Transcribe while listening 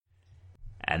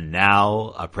And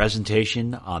now, a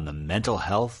presentation on the Mental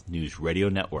Health News Radio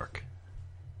Network.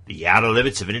 The Outer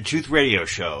Limits of Inner Truth Radio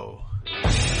Show.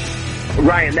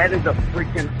 Ryan, that is a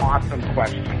freaking awesome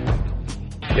question.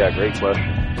 Yeah, great question.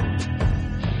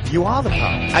 You are the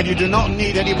power, and you do not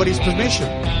need anybody's permission.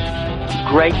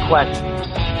 Great question.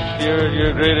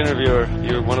 You're a great interviewer.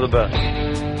 You're one of the best.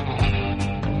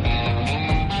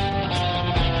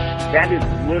 That is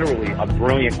literally a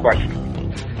brilliant question.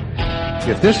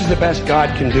 If this is the best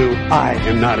God can do, I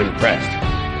am not impressed.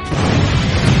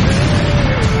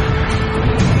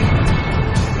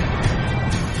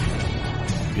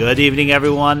 Good evening,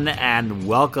 everyone, and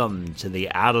welcome to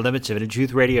the Outer Limits of Inner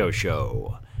Truth Radio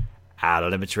Show.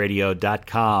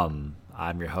 OuterLimitsRadio.com.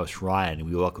 I'm your host, Ryan, and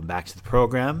we welcome back to the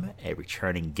program a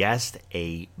returning guest,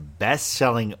 a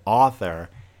best-selling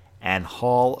author, and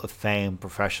Hall of Fame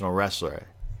professional wrestler.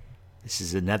 This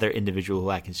is another individual who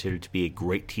I consider to be a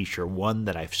great teacher, one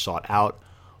that I've sought out,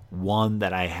 one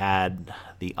that I had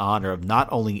the honor of not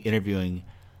only interviewing,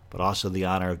 but also the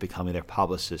honor of becoming their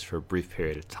publicist for a brief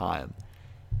period of time.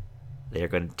 They are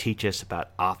going to teach us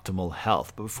about optimal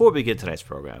health. But before we begin tonight's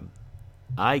program,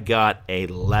 I got a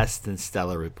less than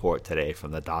stellar report today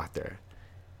from the doctor.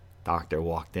 Doctor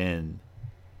walked in.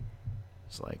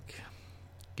 It's like,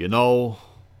 your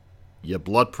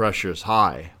blood pressure is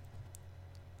high.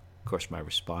 Of course, my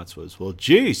response was, well,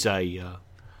 geez, I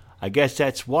guess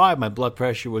that's why my blood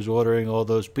pressure was ordering all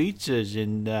those pizzas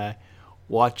and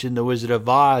watching The Wizard of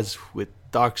Oz with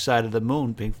Dark Side of the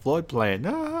Moon, Pink Floyd playing.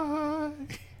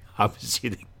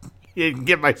 Obviously, he didn't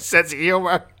get my sense of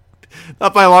humor.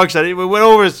 Not by a long shot. It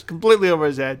went completely over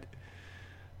his head.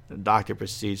 The doctor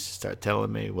proceeds to start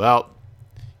telling me, well,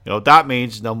 that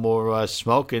means no more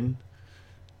smoking,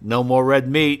 no more red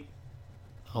meat,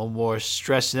 no more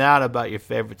stressing out about your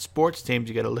favorite sports teams.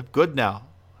 You got to live good now.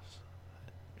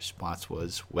 Response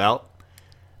was, well,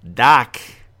 Doc,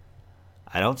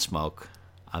 I don't smoke.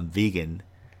 I'm vegan.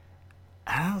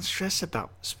 I don't stress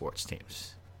about sports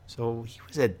teams. So he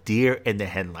was a deer in the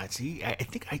headlights. I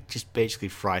think I just basically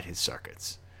fried his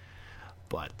circuits.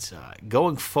 But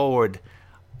going forward,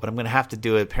 what I'm going to have to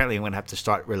do, apparently I'm going to have to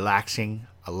start relaxing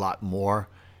a lot more.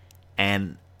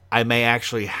 And I may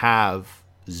actually have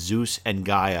Zeus and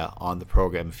Gaia on the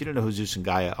program. If you don't know who Zeus and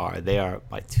Gaia are, they are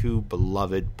my two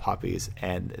beloved puppies,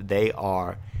 and they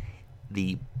are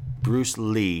the Bruce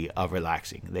Lee of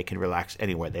relaxing. They can relax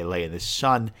anywhere. They lay in the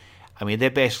sun. I mean, they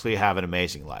basically have an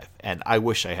amazing life, and I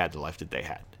wish I had the life that they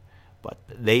had. But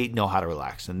they know how to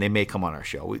relax, and they may come on our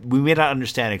show. We may not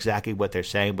understand exactly what they're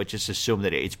saying, but just assume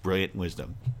that it's brilliant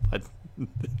wisdom. But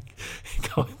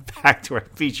going back to our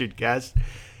featured guest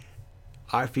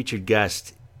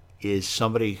is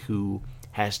somebody who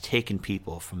has taken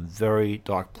people from very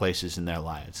dark places in their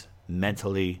lives,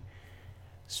 mentally,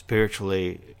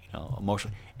 spiritually,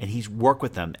 emotionally, and he's worked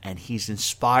with them, and he's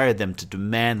inspired them to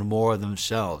demand more of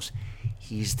themselves.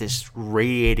 He's this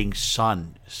radiating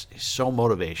sun, so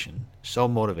motivating,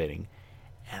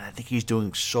 and I think he's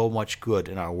doing so much good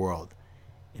in our world,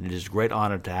 and it is a great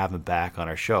honor to have him back on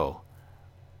our show.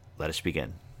 Let us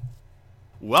begin.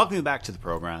 Welcome back to the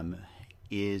program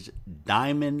is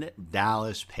Diamond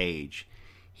Dallas Page.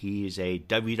 He is a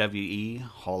WWE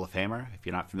Hall of Famer. If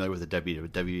you're not familiar with the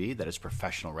WWE, that is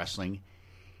professional wrestling.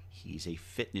 He's a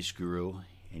fitness guru,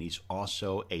 and he's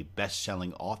also a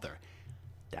best-selling author.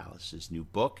 Dallas's new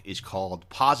book is called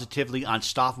Positively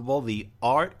Unstoppable, The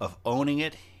Art of Owning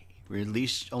It.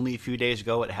 Released only a few days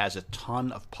ago. It has a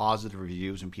ton of positive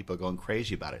reviews, and people are going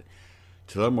crazy about it.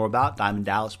 To learn more about Diamond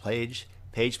Dallas Page,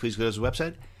 please go to his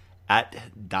website at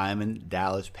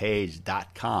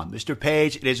DiamondDallasPage.com. Mr.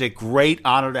 Page, it is a great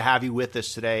honor to have you with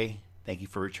us today. Thank you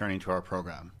for returning to our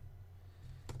program.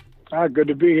 Good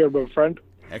to be here, my friend.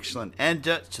 Excellent. And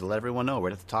to let everyone know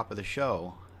right at the top of the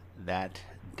show that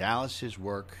Dallas's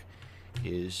work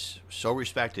is so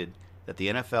respected that the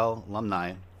NFL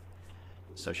Alumni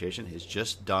Association has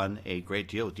just done a great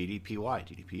deal with DDP Yoga.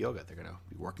 They're going to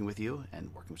be working with you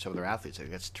and working with some of their athletes. I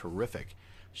think that's terrific.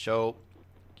 So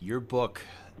your book,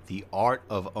 The Art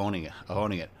of Owning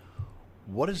It,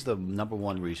 what is the number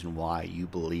one reason why you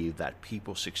believe that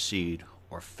people succeed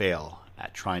or fail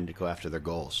at trying to go after their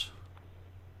goals?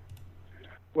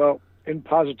 Well, in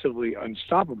Positively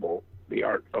Unstoppable, The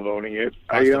Art of Owning It,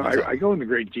 I go into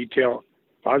great detail.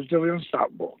 Positively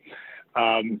Unstoppable.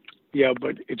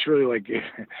 But it's really like,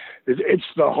 it's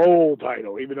the whole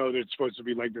title, even though it's supposed to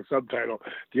be like the subtitle,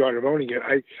 The Art of Owning It.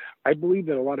 I believe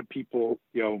that a lot of people,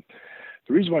 the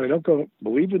reason why they don't go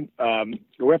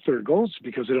after their goals is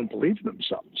because they don't believe in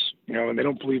themselves, and they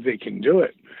don't believe they can do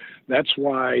it. That's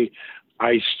why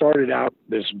I started out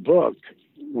this book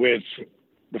with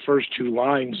the first two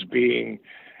lines being,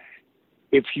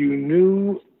 if you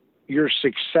knew your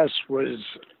success was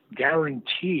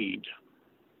guaranteed,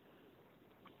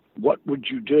 what would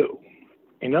you do?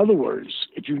 In other words,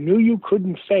 if you knew you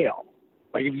couldn't fail,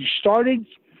 like if you started,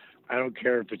 I don't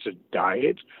care if it's a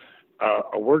diet,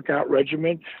 a workout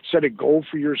regimen, set a goal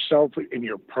for yourself in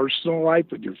your personal life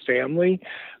with your family.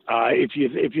 If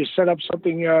you set up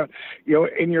something,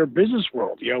 in your business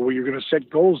world, where you're going to set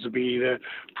goals to be the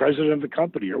president of the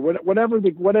company or whatever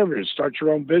it is, start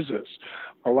your own business.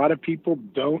 A lot of people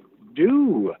don't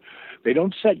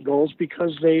set goals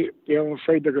because they're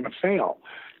afraid they're going to fail.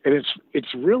 And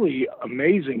it's really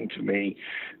amazing to me.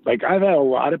 Like, I've had a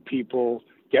lot of people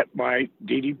get my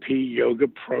DDP yoga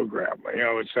program.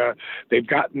 They've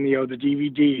gotten the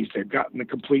DVDs, they've gotten the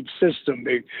complete system,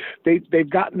 they've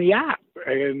gotten the app,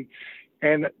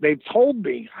 and they've told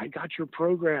me, I got your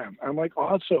program. I'm like,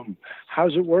 awesome.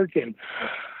 How's it working?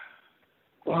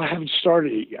 Well, I haven't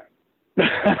started it yet.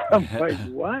 I'm like,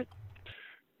 what?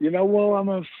 Well, I'm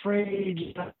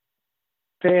afraid to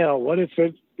fail. What if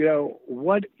it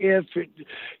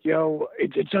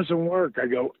doesn't work? I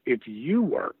go, if you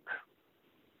work,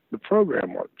 the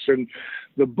program works. And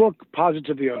the book,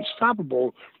 Positively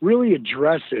Unstoppable, really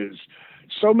addresses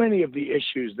so many of the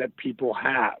issues that people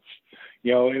have,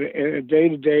 in a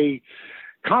day-to-day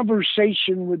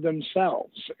conversation with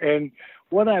themselves. And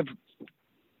what I've,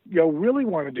 really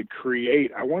wanted to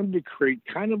create, I wanted to create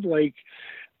kind of like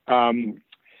a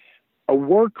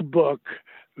workbook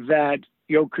that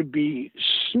could be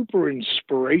super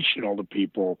inspirational to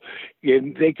people,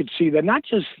 and they could see that not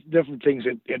just different things,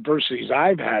 adversities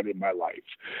I've had in my life,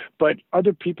 but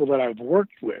other people that I've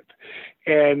worked with.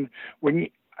 And when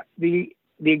the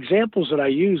examples that I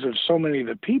use of so many of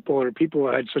the people are people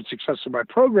that had such success in my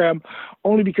program,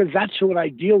 only because that's what I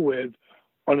deal with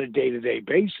on a day-to-day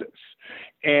basis.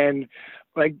 And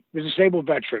like the disabled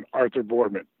veteran, Arthur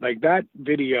Boardman, like that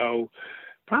video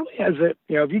probably has it,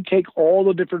 if you take all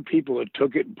the different people that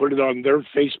took it and put it on their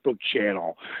Facebook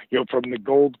channel, from the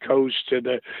Gold Coast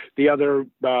to the other,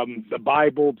 the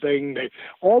Bible thing,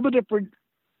 all the different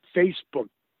Facebook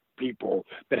people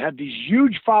that had these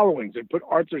huge followings and put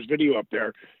Arthur's video up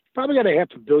there, probably got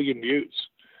 500 million views.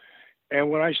 And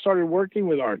when I started working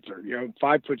with Arthur,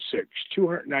 5'6",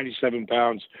 297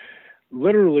 pounds,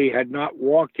 literally had not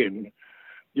walked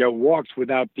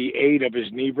without the aid of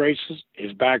his knee braces,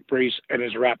 his back brace, and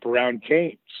his wraparound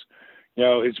canes.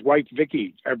 His wife,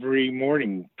 Vicky, every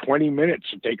morning, 20 minutes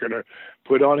to take her to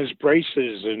put on his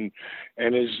braces and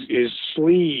his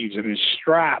sleeves and his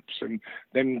straps, and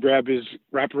then grab his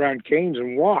wraparound canes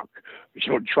and walk.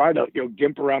 Try to,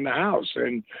 gimp around the house.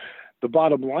 And the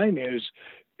bottom line is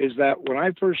that when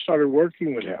I first started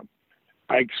working with him,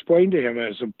 I explained to him,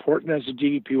 as important as the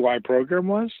DDPY program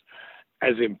was,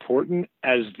 as important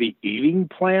as the eating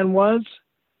plan was,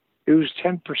 it was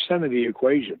 10% of the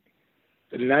equation.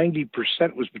 The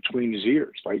 90% was between his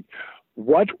ears. Like,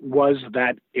 what was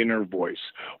that inner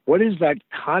voice? What is that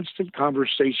constant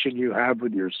conversation you have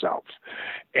with yourself?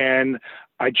 And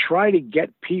I try to get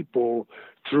people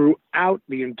throughout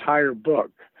the entire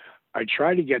book, I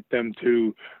try to get them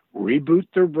to reboot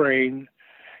their brain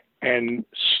and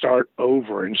start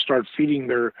over and start feeding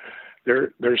their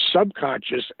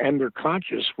subconscious and their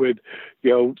conscious with,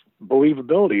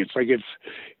 believability. It's like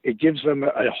it gives them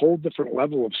a whole different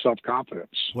level of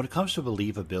self-confidence. When it comes to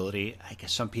believability, I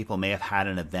guess some people may have had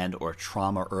an event or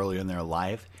trauma earlier in their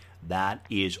life that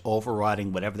is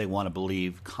overriding whatever they want to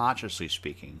believe, consciously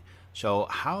speaking. So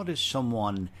how does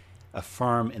someone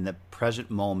affirm in the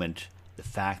present moment the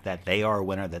fact that they are a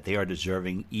winner, that they are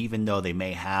deserving, even though they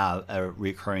may have a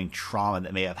recurring trauma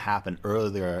that may have happened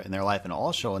earlier in their life? And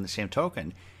also, in the same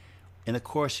token, in the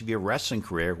course of your wrestling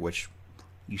career, which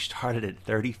you started at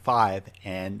 35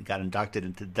 and got inducted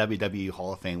into the WWE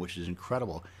Hall of Fame, which is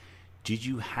incredible, did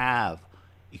you have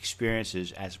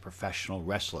experiences as a professional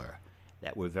wrestler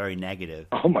that were very negative?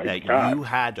 Oh my God. You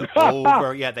had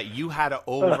to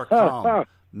overcome?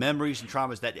 Memories and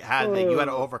traumas that you had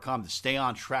to overcome to stay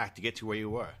on track to get to where you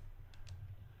were?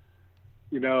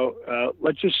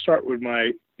 Let's just start with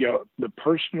the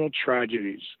personal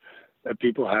tragedies that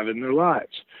people have in their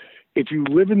lives. If you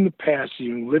live in the past,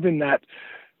 you live in that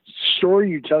story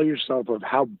you tell yourself of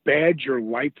how bad your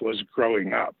life was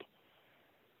growing up.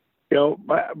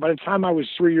 By the time I was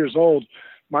 3 years old,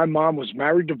 my mom was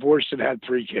married, divorced, and had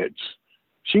 3 kids.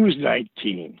 She was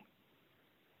 19.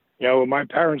 When my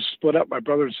parents split up, my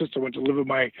brother and sister went to live with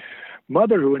my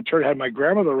mother, who in turn had my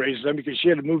grandmother raise them because she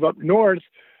had to move up north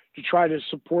to try to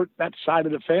support that side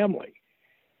of the family.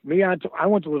 Me, I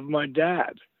went to live with my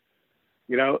dad.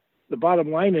 the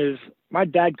bottom line is my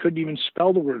dad couldn't even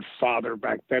spell the word father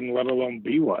back then, let alone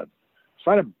be one. So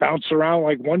I had to bounce around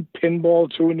like one pinball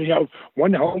to,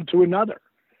 one home to another.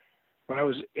 When I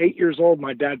was 8 years old,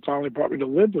 my dad finally brought me to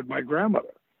live with my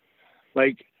grandmother.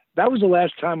 Like, that was the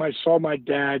last time I saw my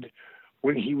dad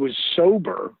when he was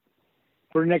sober.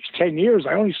 For the next 10 years,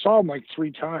 I only saw him like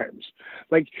 3 times.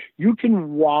 Like, you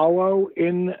can wallow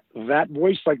in that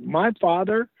voice. Like, my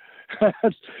father,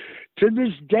 to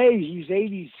this day, he's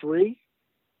 83.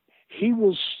 He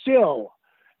will still,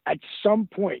 at some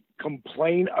point,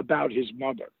 complain about his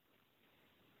mother.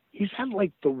 He's had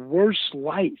like the worst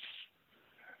life.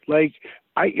 Like,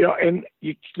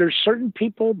 there's certain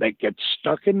people that get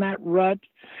stuck in that rut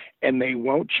and they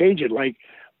won't change it. Like,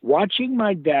 watching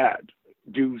my dad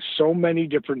do so many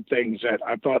different things that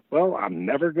I thought, well, I'm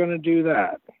never going to do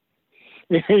that.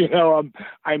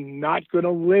 I'm not going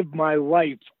to live my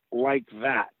life like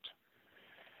that.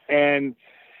 And,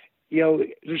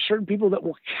 there's certain people that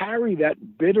will carry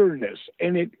that bitterness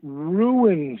and it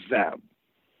ruins them.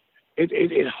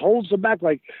 It holds them back.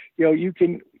 Like,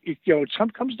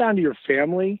 it comes down to your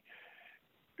family.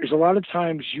 There's a lot of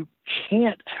times you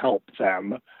can't help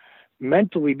them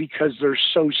mentally because they're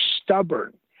so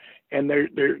stubborn and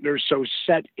they're so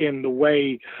set in the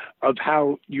way of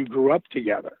how you grew up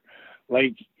together.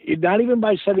 Like, not even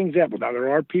by setting example. Now, there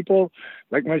are people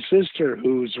like my sister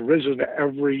who's risen to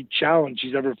every challenge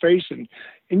she's ever faced and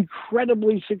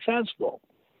incredibly successful.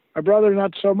 My brother,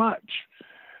 not so much.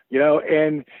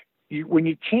 And when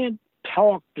you can't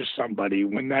talk to somebody,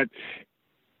 when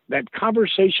that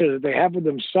conversation that they have with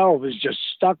themselves is just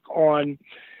stuck on,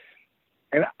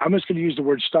 and I'm just going to use the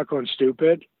word stuck on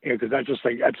stupid, because that's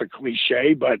a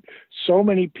cliche, but so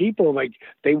many people, like,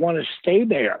 they want to stay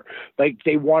there. Like,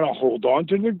 they want to hold on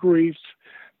to the grief.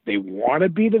 They want to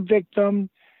be the victim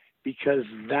because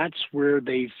that's where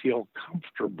they feel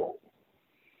comfortable.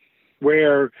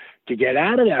 Where to get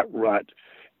out of that rut,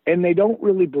 and they don't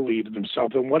really believe in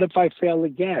themselves. And what if I fail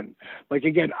again? Like,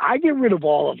 again, I get rid of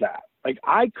all of that. Like,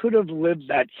 I could have lived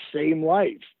that same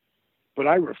life, but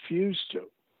I refused to.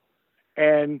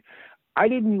 And I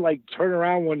didn't like turn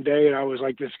around one day and I was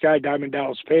like this guy, Diamond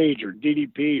Dallas Page or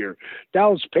DDP or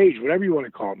Dallas Page, whatever you want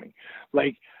to call me.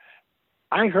 Like,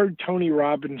 I heard Tony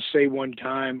Robbins say one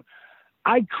time,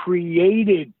 I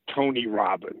created Tony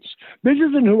Robbins. This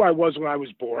isn't who I was when I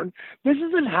was born. This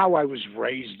isn't how I was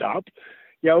raised up.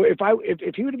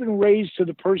 If he would have been raised to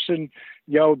the person,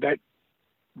 that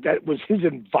was his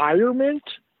environment,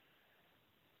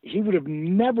 he would have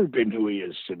never been who he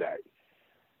is today.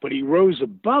 But he rose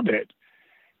above it.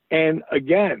 And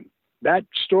again, that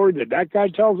story that guy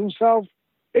tells himself,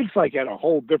 it's like at a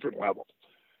whole different level.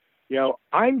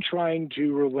 I'm trying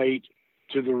to relate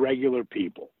to the regular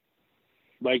people,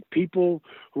 like people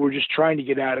who are just trying to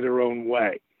get out of their own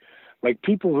way. Like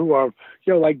people who are,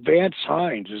 like Vance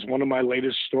Hines is one of my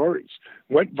latest stories.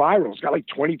 Went viral. It's got like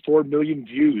 24 million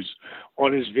views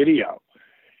on his video.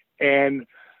 And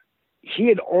he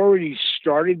had already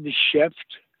started the shift.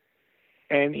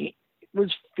 And he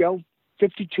was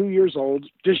 52 years old,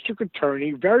 district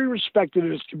attorney, very respected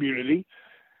in his community,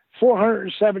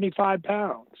 475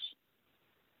 pounds.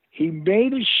 He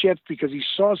made a shift because he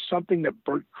saw something that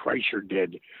Bert Kreischer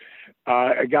did.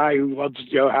 A guy who loves,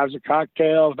 has a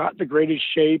cocktail, not in the greatest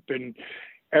shape. And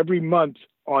every month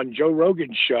on Joe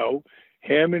Rogan's show,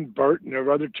 him and Bert and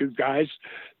their other 2 guys,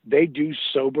 they do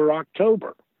Sober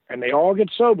October. And they all get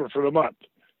sober for the month.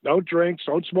 No drinks,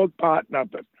 don't smoke pot,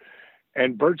 nothing.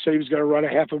 And Bert said he was going to run a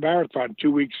half a marathon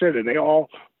 2 weeks in, and they all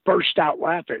burst out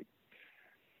laughing.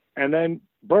 And then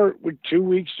Bert, with 2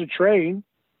 weeks to train,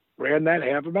 ran that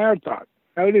half a marathon.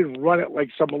 Now, he didn't run it like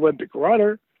some Olympic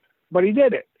runner, but he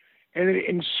did it. And it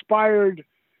inspired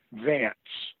Vance.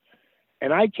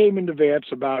 And I came into Vance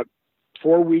about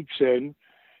 4 weeks in,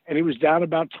 and he was down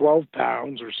about 12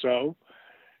 pounds or so.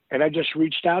 And I just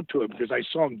reached out to him because I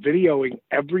saw him videoing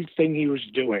everything he was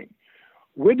doing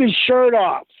with his shirt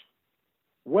off,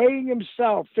 weighing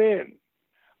himself in.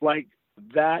 Like,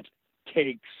 that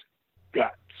takes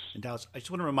guts. And Dallas, I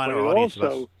just want to remind our audience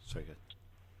about... Sorry, good.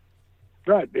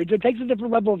 Right. It takes a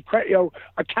different level of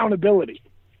accountability.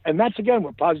 And that's, again,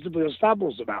 what Positively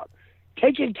Unstoppable is about.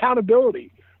 Taking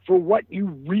accountability for what you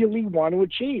really want to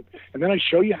achieve. And then I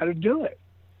show you how to do it.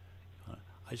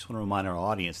 I just want to remind our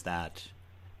audience that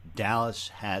Dallas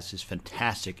has this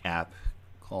fantastic app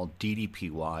called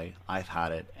DDPY. I've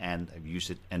had it, and I've used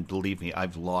it, and believe me,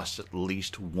 I've lost at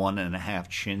least 1.5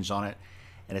 chins on it,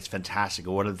 and it's fantastic.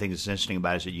 One of the things that's interesting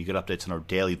about it is that you get updates on a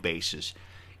daily basis.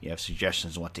 You have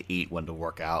suggestions on what to eat, when to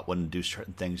work out, when to do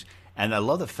certain things. And I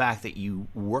love the fact that you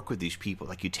work with these people.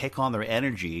 Like, you take on their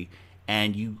energy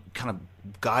and you kind of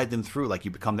guide them through, like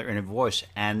you become their inner voice.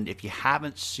 And if you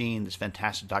haven't seen this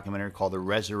fantastic documentary called The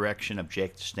Resurrection of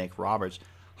Jake the Snake Roberts,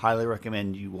 highly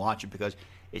recommend you watch it, because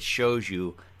it shows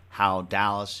you how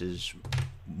Dallas's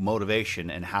motivation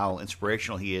and how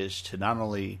inspirational he is to not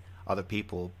only other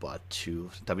people but to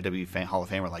WWE Hall of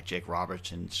Famer like Jake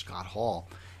Roberts and Scott Hall.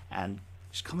 And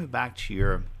just coming back to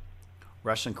your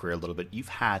wrestling career a little bit, you've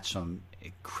had some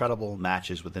incredible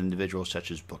matches with individuals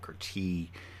such as Booker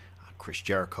T, Chris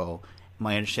Jericho.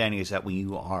 My understanding is that when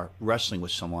you are wrestling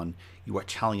with someone, you are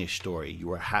telling a story.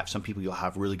 You are some people you'll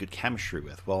have really good chemistry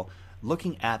with. Well,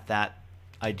 looking at that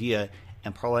idea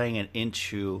and parlaying it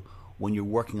into when you're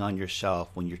working on yourself,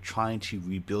 when you're trying to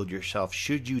rebuild yourself,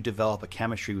 should you develop a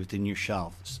chemistry within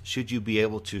yourself? Should you be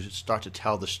able to start to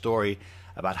tell the story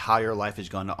about how your life is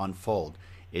going to unfold?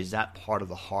 Is that part of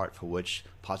the heart for which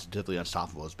Positively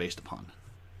Unstoppable is based upon?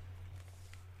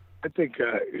 I think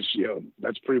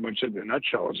that's pretty much it in a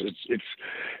nutshell.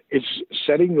 It's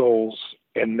setting goals,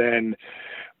 and then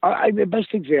the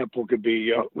best example could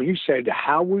be when you said,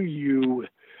 how were you,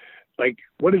 like,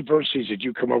 what adversities did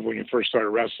you come over when you first started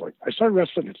wrestling? I started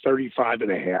wrestling at 35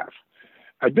 and a half.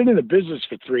 I'd been in the business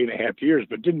for 3.5 years,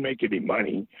 but didn't make any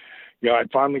money. I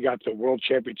finally got to World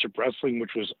Championship Wrestling,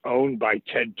 which was owned by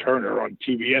Ted Turner on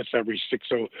TBS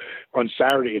on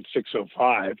Saturday at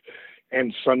 6:05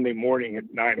 and Sunday morning at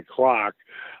 9 o'clock.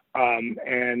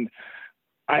 And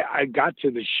I got to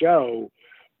the show,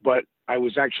 but I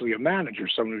was actually a manager,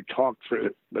 someone who talked for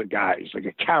the guys, like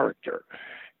a character.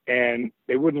 And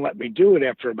they wouldn't let me do it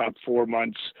after about 4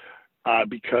 months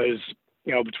because,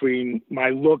 between my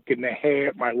look and the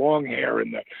hair, my long hair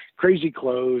and the crazy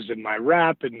clothes and my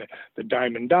rap and the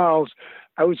Diamond Dolls,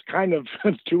 I was kind of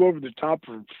too over the top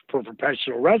for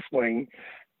professional wrestling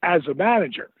as a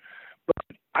manager.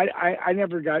 But I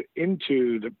never got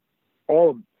into all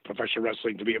of professional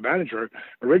wrestling to be a manager.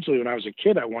 Originally, when I was a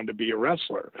kid, I wanted to be a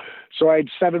wrestler. So I had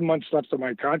 7 months left of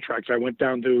my contract. I went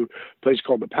down to a place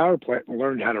called the Power Plant and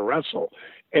learned how to wrestle.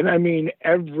 And I mean,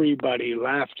 everybody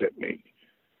laughed at me.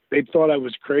 They thought I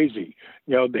was crazy.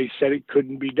 They said it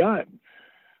couldn't be done.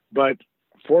 But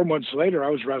 4 months later, I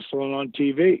was wrestling on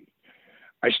TV.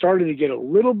 I started to get a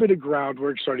little bit of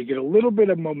groundwork, started to get a little bit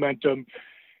of momentum.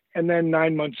 And then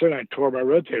 9 months in, I tore my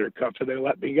rotator cuff and they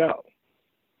let me go.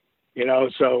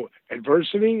 So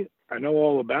adversity, I know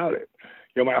all about it.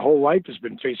 My whole life has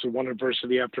been facing one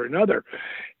adversity after another.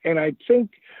 And I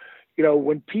think,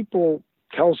 when people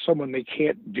tell someone they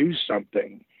can't do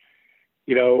something,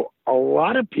 a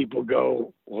lot of people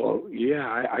go, well, yeah,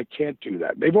 I can't do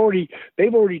that. They've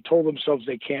already told themselves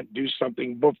they can't do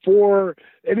something before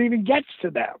it even gets to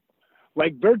them.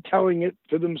 Like they're telling it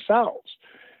to themselves.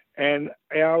 And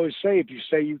I always say, if you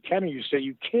say you can or you say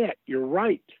you can't, you're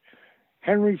right.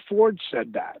 Henry Ford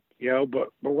said that, but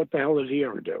what the hell did he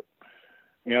ever do?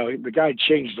 The guy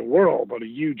changed the world on a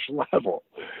huge level.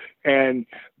 And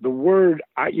the word,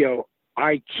 I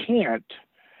can't,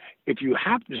 if you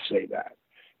have to say that,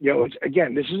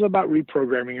 again, this is about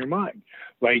reprogramming your mind.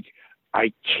 Like,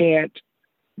 I can't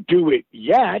do it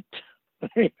yet.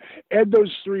 Add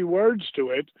those 3 words to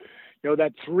it.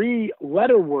 That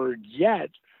 3-letter word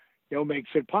yet, makes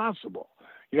it possible.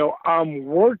 I'm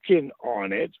working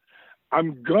on it.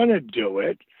 I'm going to do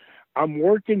it. I'm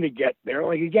working to get there.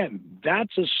 Like, again,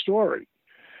 that's a story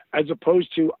as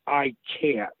opposed to I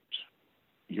can't.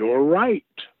 You're right.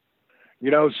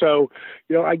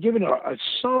 I give it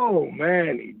so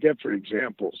many different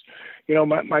examples.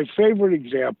 My favorite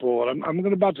example, and I'm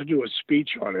about to do a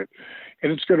speech on it,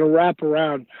 and it's going to wrap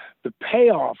around. The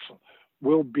payoff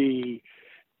will be,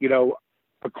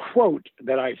 a quote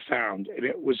that I found, and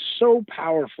it was so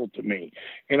powerful to me.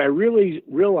 And I really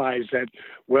realized that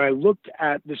when I looked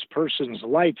at this person's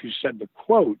life who said the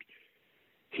quote,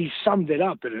 he summed it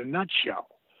up in a nutshell.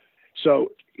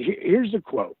 So here's the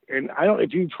quote, and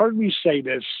if you've heard me say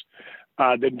this,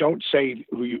 then don't say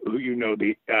who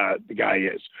the guy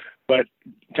is. But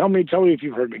tell me if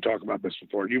you've heard me talk about this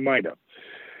before. You might have.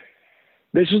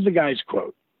 This is the guy's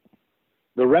quote: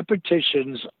 "The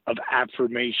repetitions of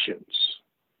affirmations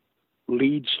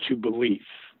leads to belief,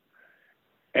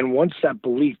 and once that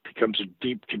belief becomes a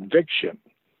deep conviction,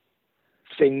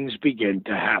 things begin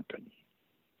to happen."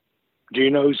 Do you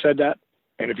know who said that?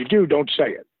 And if you do, don't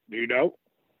say it. Do you know?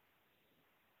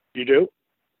 You do?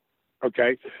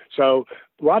 Okay. So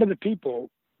a lot of the people,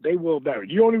 they will know.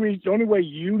 The only way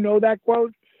you know that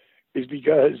quote is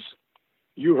because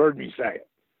you heard me say it.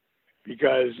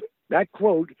 Because that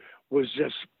quote was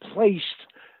just placed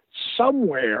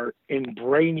somewhere in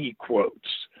brainy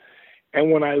quotes.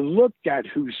 And when I looked at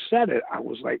who said it, I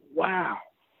was like, wow,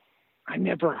 I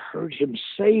never heard him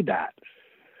say that.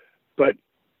 But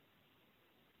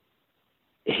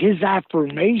his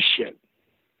affirmation,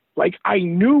 like I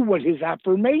knew what his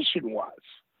affirmation was,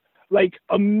 like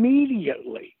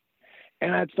immediately.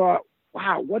 And I thought,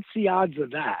 wow, what's the odds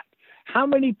of that? How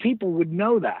many people would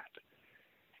know that?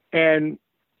 And,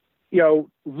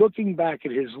 looking back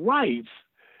at his life,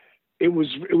 it was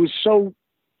so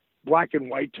black and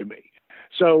white to me.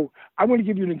 So I'm going to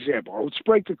give you an example. Let's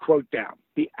break the quote down.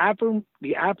 The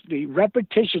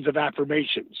repetitions of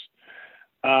affirmations.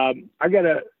 I got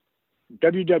a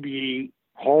WWE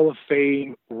Hall of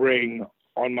Fame ring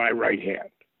on my right hand.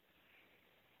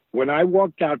 When I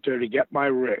walked out there to get my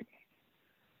ring,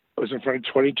 I was in front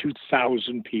of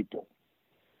 22,000 people.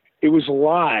 It was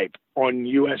live on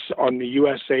the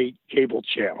USA cable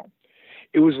channel.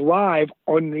 It was live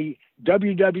on the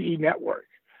WWE network.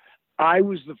 I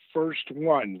was the first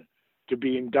one to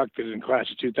be inducted in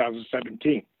class of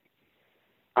 2017.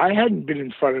 I hadn't been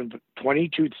in front of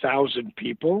 22,000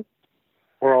 people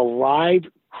or a live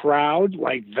crowd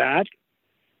like that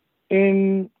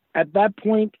in, at that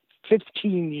point,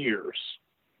 15 years.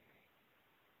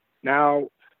 Now,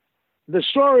 the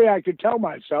story I could tell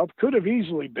myself could have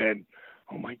easily been,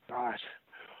 oh my God,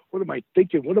 what am I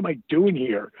thinking? What am I doing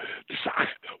here?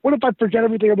 What if I forget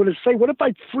everything I'm going to say? What if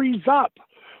I freeze up?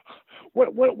 What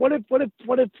if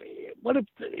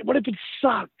it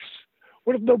sucks?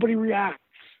 What if nobody reacts?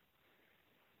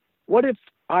 What if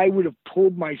I would have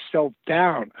pulled myself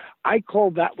down? I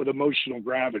call that with emotional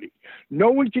gravity. No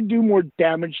one can do more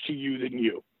damage to you than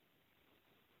you.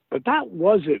 But that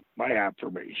wasn't my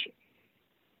affirmation.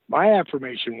 My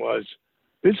affirmation was,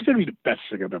 this is going to be the best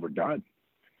thing I've ever done.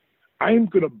 I am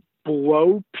going to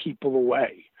blow people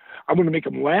away. I'm going to make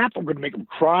them laugh. I'm going to make them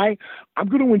cry. I'm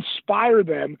going to inspire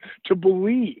them to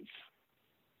believe.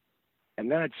 And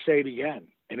then I'd say it again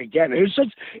and again. It's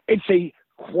a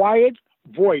quiet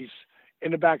voice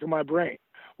in the back of my brain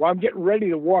while I'm getting ready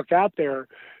to walk out there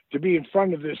to be in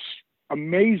front of this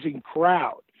amazing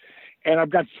crowd. And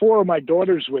I've got 4 of my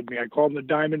daughters with me. I call them the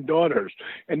Diamond Daughters.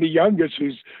 And the youngest,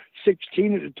 who's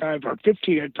 16 at the time, or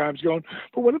 15 at times, going,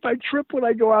 but what if I trip when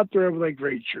I go out there? I'm like,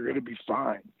 great, you're going to be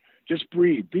fine. Just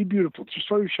breathe. Be beautiful. Just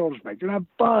throw your shoulders back. You're going to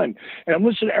have fun. And I'm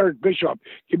listening to Eric Bischoff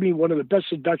give me one of the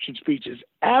best induction speeches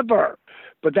ever.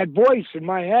 But that voice in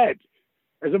my head,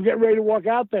 as I'm getting ready to walk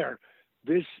out there,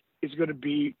 this is going to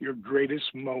be your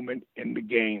greatest moment in the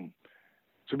game.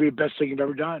 It's going to be the best thing you've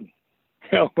ever done.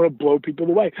 I'm going to blow people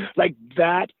away. Like,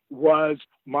 that was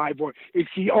my voice. It's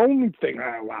the only thing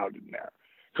I allowed in there.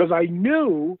 Because I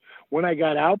knew when I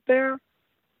got out there,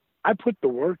 I put the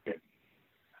work in.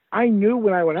 I knew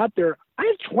when I went out there, I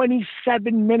had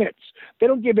 27 minutes. They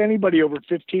don't give anybody over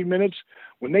 15 minutes.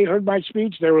 When they heard my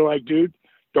speech, they were like, dude,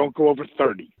 don't go over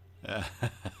 30.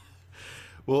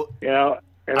 Well, and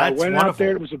I went out there.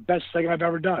 It was the best thing I've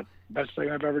ever done. Best thing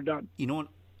I've ever done. You know what?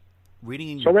 Reading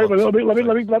in your so wait, books, let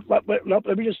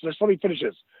me finish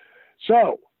this.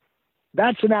 So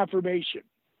that's an affirmation.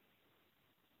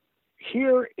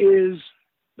 Here is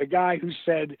the guy who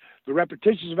said the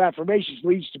repetitions of affirmations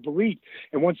leads to belief,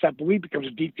 and once that belief becomes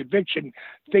a deep conviction,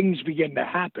 things begin to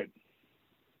happen.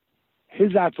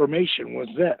 His affirmation was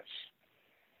this: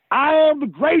 I am the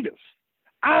greatest.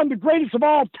 I am the greatest of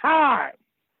all time.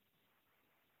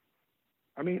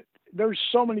 I mean, there's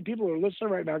so many people who are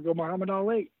listening right now go, Muhammad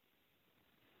Ali.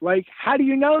 Like, how do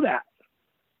you know that?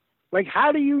 Like,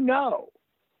 how do you know?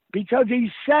 Because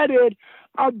he said it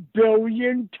 1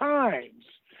 billion times.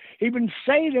 He's been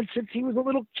saying it since he was a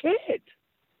little kid.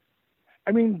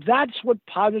 I mean, that's what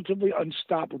Positively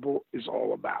Unstoppable is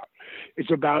all about. It's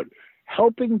about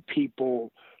helping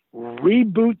people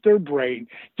reboot their brain,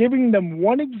 giving them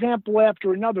one example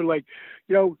after another. Like,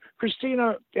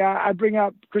 Christina, I bring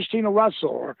up Christina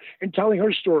Russell and telling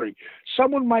her story.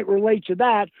 Someone might relate to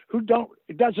that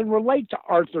it doesn't relate to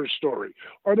Arthur's story,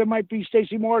 or there might be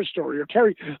Stacey Moore's story or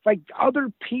Terry, like other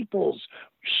people's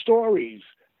stories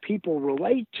people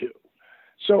relate to.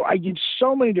 So I give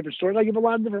so many different stories. I give a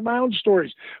lot of different my own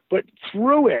stories, but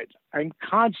through it, I'm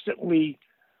constantly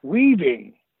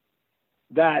weaving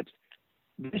that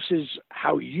this is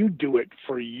how you do it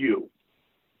for you.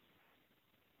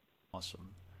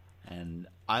 Awesome. And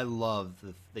I love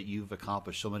that you've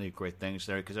accomplished so many great things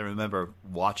there, because I remember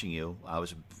watching you. I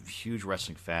was a huge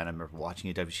wrestling fan. I remember watching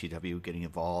you at WCW, getting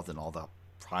involved in all the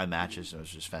Prime matches. It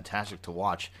was just fantastic to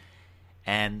watch.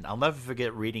 And I'll never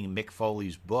forget reading Mick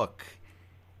Foley's book,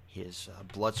 his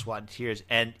Blood, Sweat, and Tears.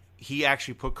 And he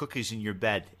actually put cookies in your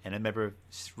bed. And I remember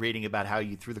reading about how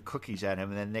you threw the cookies at him.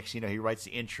 And then next thing you know, he writes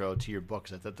the intro to your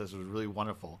books. I thought this was really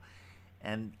wonderful.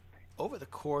 And over the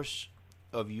course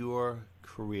of your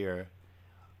career,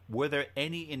 Were there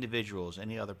any individuals,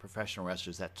 any other professional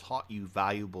wrestlers that taught you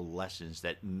valuable lessons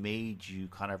that made you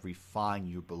kind of refine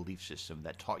your belief system,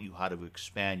 that taught you how to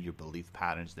expand your belief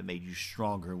patterns, that made you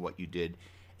stronger in what you did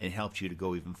and helped you to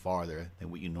go even farther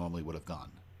than what you normally would have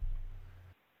gone?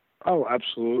 Oh,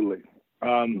 absolutely.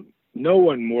 No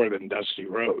one more than Dusty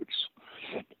Rhodes.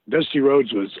 Dusty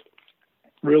Rhodes was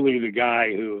really the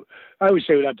guy who, I always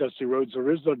say without Dusty Rhodes,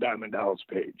 there is no Diamond Dallas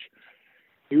Page.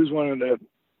 He was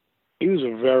he was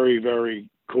a very, very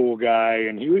cool guy.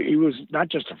 And he was not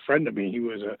just a friend to me, he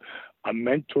was a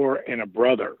mentor and a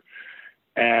brother.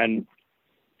 And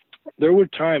there were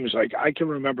times, like, I can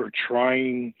remember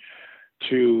trying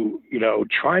to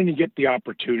get the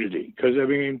opportunity. Because, I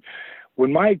mean,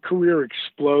 when my career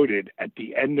exploded at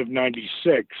the end of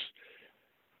 96,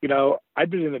 I'd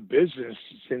been in the business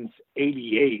since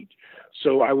 88.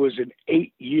 So I was an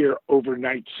 8-year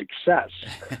overnight success.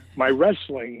 My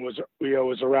wrestling was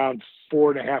around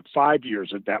 4.5, 5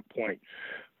 years at that point,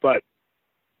 but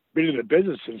been in the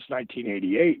business since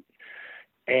 1988.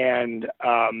 And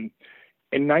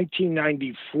in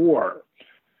 1994,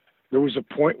 there was a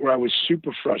point where I was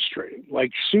super frustrated.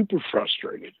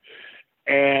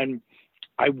 And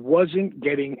I wasn't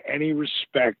getting any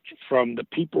respect from the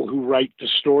people who write the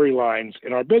storylines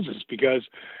in our business because,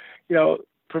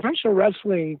 professional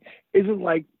wrestling isn't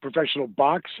like professional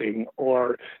boxing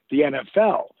or the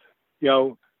NFL.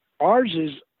 Ours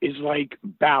is like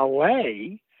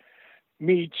ballet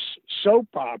meets soap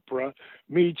opera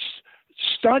meets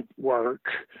stunt work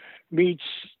meets,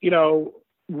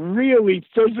 really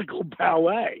physical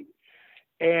ballet.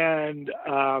 And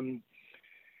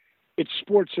it's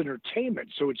sports entertainment,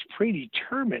 so it's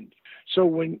predetermined. So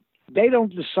when they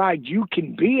don't decide you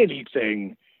can be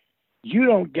anything, you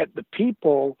don't get the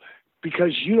people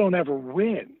because you don't ever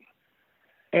win.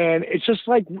 And it's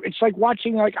like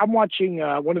watching, I'm watching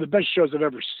one of the best shows I've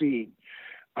ever seen.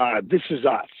 This Is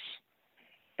Us.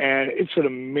 And it's an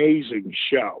amazing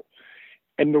show.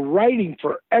 And the writing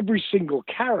for every single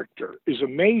character is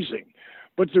amazing.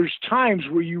 But there's times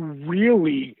where you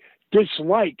really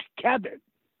dislike Kevin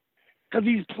because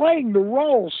he's playing the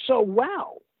role so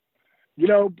well.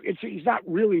 He's not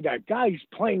really that guy. He's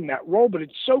playing that role, but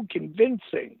it's so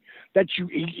convincing that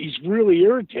he's really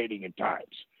irritating at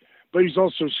times. But he's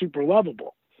also super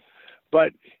lovable.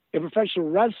 But in professional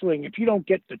wrestling, if you don't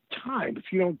get the time,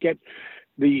 if you don't get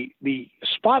the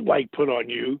spotlight put on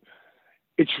you,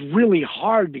 it's really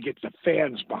hard to get the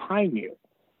fans behind you.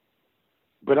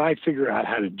 But I figured out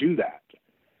how to do that.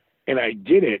 And I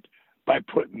did it by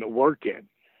putting the work in.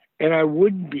 And I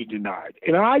wouldn't be denied.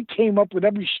 And I came up with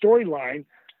every storyline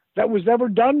that was ever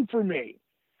done for me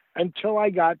until I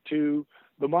got to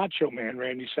the Macho Man,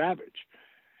 Randy Savage.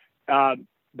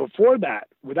 Before that,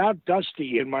 without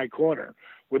Dusty in my corner,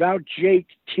 without Jake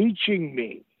teaching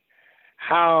me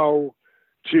how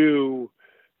to,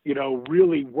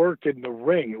 really work in the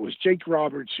ring, it was Jake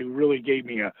Roberts who really gave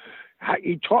me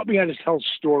he taught me how to tell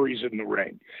stories in the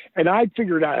ring. And I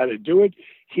figured out how to do it.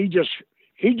 He just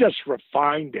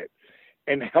refined it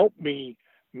and helped me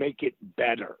make it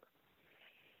better.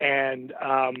 And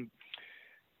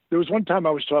there was one time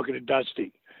I was talking to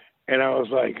Dusty, and I was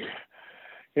like,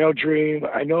 Dream,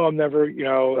 I know I'm never,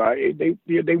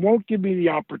 they won't give me the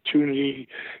opportunity.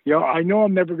 I know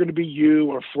I'm never going to be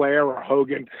you or Flair or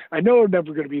Hogan. I know I'm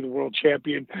never going to be the world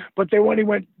champion. But then when he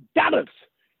went, Dallas,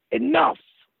 enough.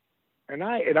 And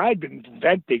I'd been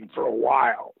venting for a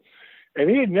while. And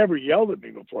he had never yelled at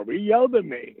me before, but he yelled at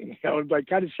me, like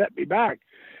kind of set me back.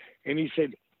 And he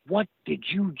said, "What did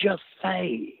you just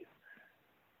say?"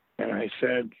 And I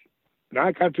said, now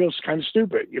I kind of feel kind of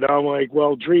stupid. I'm like,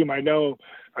 well, Dream, I know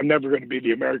I'm never going to be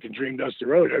the American Dream, Dusty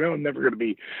Rhodes. I know I'm never going to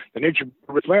be the Nature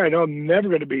Boy Flair. I know I'm never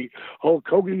going to be Hulk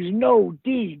Hogan. He said, no,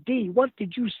 D, what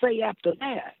did you say after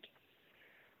that?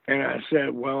 And I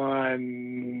said, well,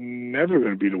 I'm never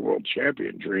going to be the world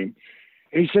champion, Dream.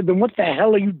 And he said, then what the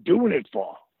hell are you doing it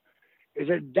for? He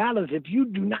said, Dallas, if you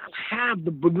do not have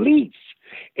the belief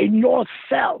in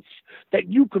yourself that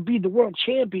you could be the world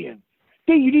champion,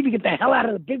 then you need to get the hell out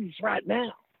of the business right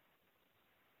now.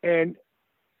 And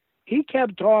he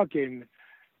kept talking,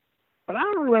 but I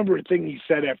don't remember a thing he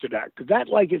said after that. Because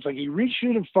it's like he reached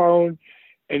through the phone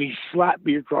and he slapped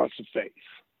me across the face.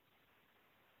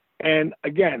 And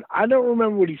again, I don't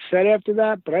remember what he said after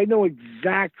that, but I know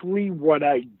exactly what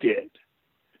I did.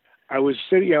 I was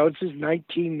sitting, this is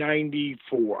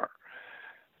 1994.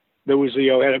 There was,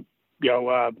 a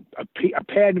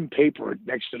pad and paper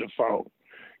next to the phone,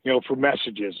 for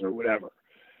messages or whatever.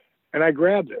 And I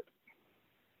grabbed it.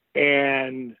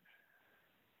 And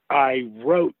I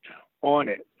wrote on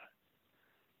it,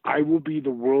 I will be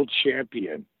the world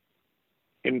champion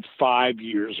in 5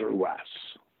 years or less.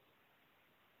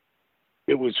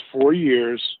 It was 4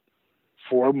 years,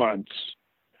 4 months,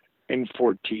 and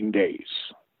 14 days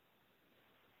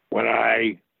when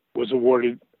I was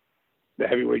awarded the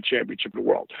heavyweight championship of the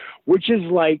world, which is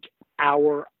like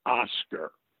our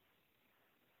Oscar.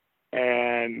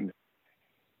 And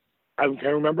I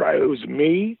can remember it was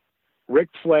me, Ric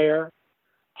Flair,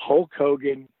 Hulk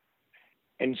Hogan,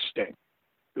 and Sting.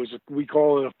 We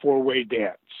call it a four-way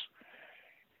dance.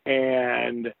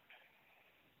 And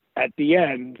at the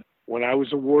end, when I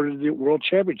was awarded the world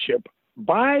championship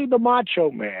by the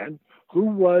Macho Man, who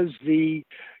was the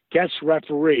guest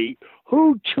referee,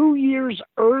 who 2 years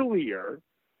earlier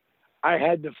I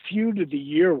had the feud of the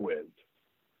year with.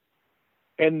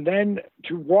 And then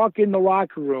to walk in the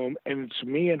locker room and it's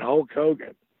me and Hulk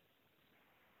Hogan.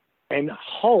 And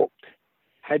Hulk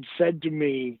had said to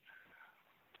me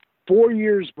 4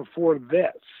 years before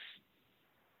this,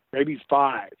 maybe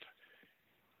 5,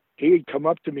 he had come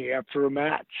up to me after a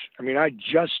match. I mean, I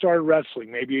just started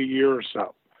wrestling, maybe a year or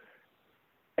so.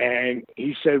 And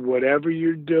he said, whatever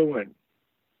you're doing,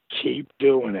 keep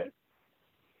doing it.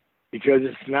 Because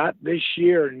it's not this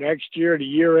year, next year, the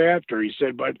year after. He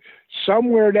said, but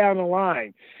somewhere down the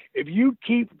line, if you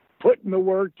keep putting the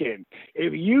work in,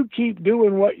 if you keep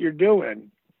doing what you're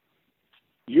doing,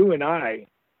 you and I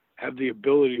have the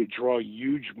ability to draw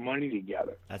huge money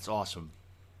together. That's awesome.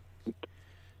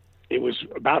 It was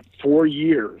about 4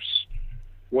 years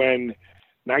when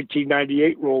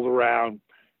 1998 rolled around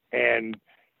and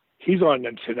he's on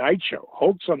the Tonight Show.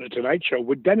 Hulk's on the Tonight Show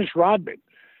with Dennis Rodman.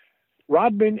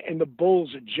 Rodman and the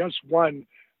Bulls had just won,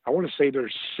 I want to say,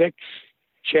 their 6th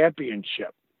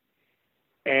championship.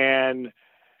 And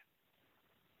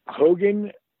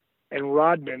Hogan and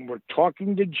Rodman were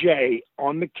talking to Jay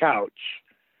on the couch,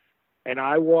 and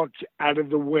I walked out of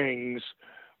the wings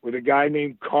with a guy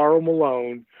named Karl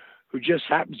Malone, who just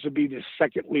happens to be the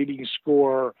second leading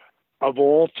scorer of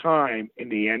all time in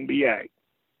the NBA.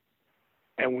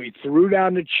 And we threw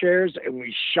down the chairs and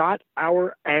we shot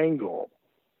our angle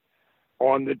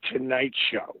on the Tonight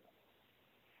Show.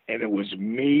 And it was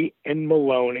me and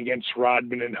Malone against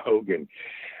Rodman and Hogan.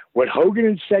 What Hogan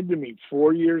had said to me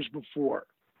 4 years before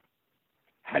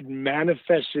had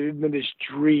manifested into this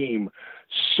dream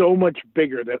so much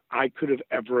bigger than I could have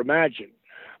ever imagined.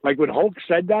 Like when Hulk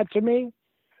said that to me,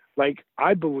 like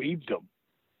I believed him.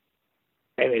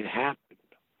 And it happened.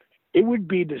 It would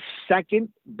be the second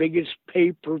biggest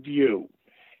pay-per-view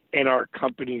in our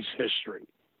company's history.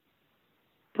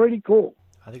 Pretty cool.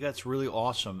 I think that's really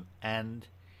awesome. And,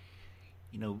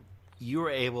 you know, you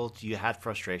had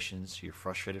frustrations, you're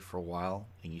frustrated for a while,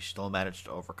 and you still managed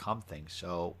to overcome things.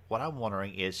 So what I'm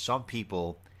wondering is some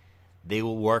people, they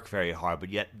will work very hard, but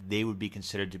yet they would be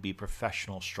considered to be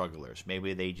professional strugglers.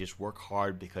 Maybe they just work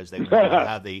hard because they want to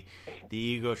have the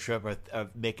ego trip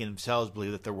of making themselves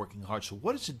believe that they're working hard. So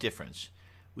what is the difference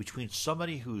between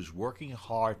somebody who's working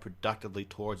hard productively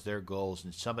towards their goals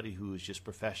and somebody who is just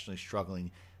professionally struggling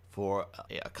for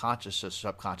a conscious or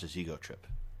subconscious ego trip?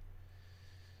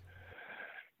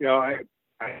 You know,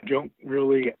 I don't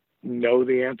really know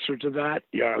the answer to that.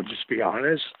 Yeah, I'll just be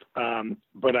honest.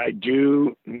 But I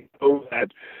do know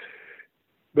that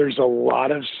there's a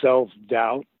lot of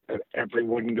self-doubt that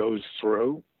everyone goes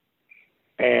through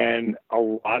and a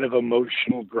lot of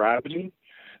emotional gravity.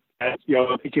 That, you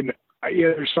know,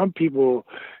 there's some people,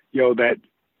 you know, that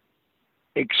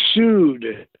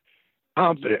exude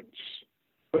confidence,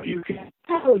 but you can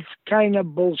tell it's kind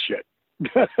of bullshit.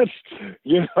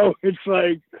 You know, it's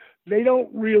like they don't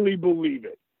really believe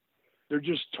it. They're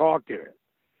just talking it.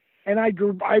 And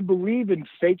I believe in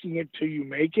faking it till you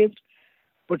make it,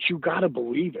 but you got to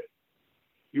believe it.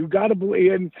 You got to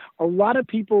believe. And a lot of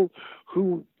people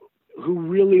who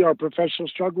really are professional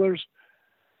strugglers,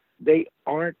 they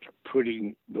aren't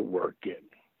putting the work in.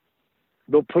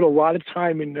 They'll put a lot of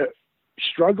time into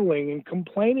struggling and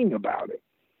complaining about it.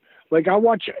 Like I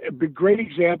watch a great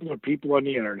example of people on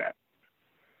the internet.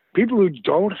 People who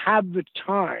don't have the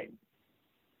time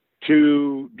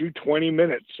to do 20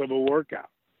 minutes of a workout,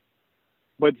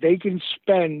 but they can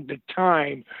spend the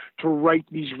time to write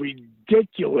these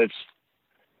ridiculous,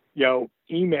 you know,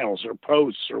 emails or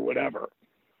posts or whatever,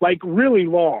 like really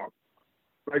long.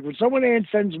 Like when someone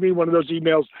sends me one of those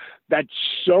emails that's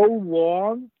so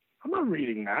long, I'm not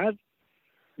reading that.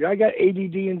 You know, I got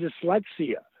ADD and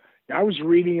dyslexia. I was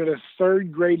reading at a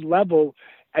 3rd grade level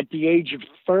at the age of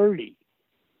 30.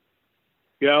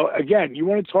 You know, again, you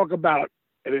want to talk about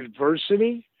an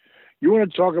adversity. You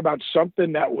want to talk about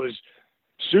something that was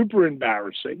super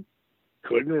embarrassing,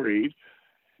 couldn't read,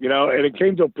 you know, and it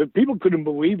came to people couldn't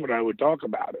believe when I would talk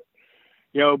about it.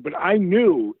 But I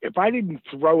knew if I didn't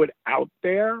throw it out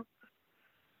there,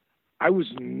 I was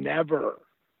never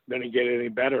going to get any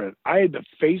better. I had to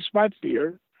face my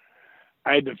fear.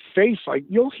 I had to face, like,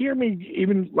 you'll hear me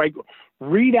even, like,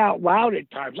 read out loud at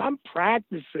times. I'm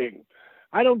practicing.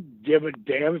 I don't give a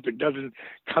damn if it doesn't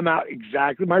come out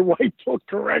exactly. My wife will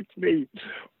correct me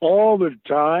all the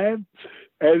time.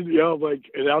 And,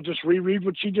 and I'll just reread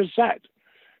what she just said.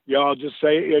 I'll just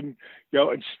say, and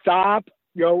stop,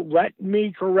 let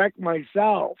me correct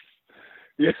myself.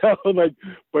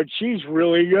 But she's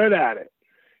really good at it.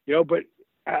 But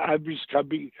I've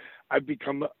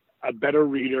become a better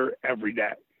reader every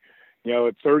day.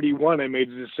 At 31, I made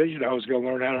the decision I was going to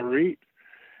learn how to read.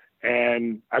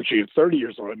 And actually, at 30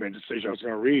 years old, I made the decision I was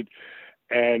going to read.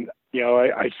 And,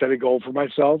 I set a goal for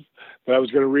myself that I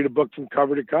was going to read a book from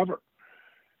cover to cover.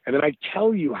 And then I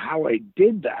tell you how I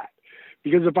did that.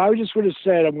 Because if I just would have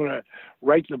said, I'm going to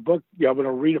write the book, I'm going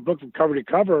to read a book from cover to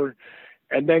cover,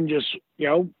 and then just,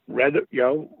 read,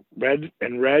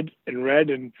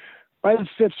 and by the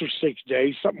fifth or sixth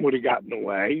day, something would have gotten in the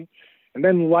way. And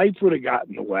then life would have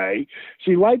gotten in the way.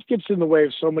 See, life gets in the way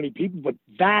of so many people, but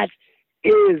that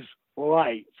is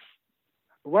life.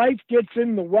 Life gets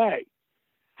in the way.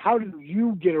 How do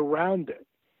you get around it?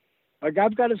 Like,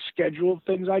 I've got a schedule of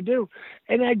things I do,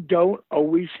 and I don't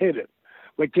always hit it.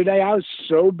 Like today, I was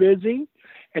so busy,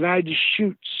 and I had to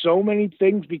shoot so many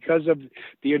things because of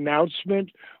the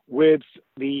announcement with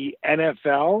the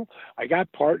NFL. I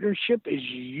got partnership is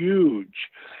huge.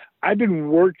 I've been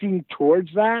working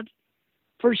towards that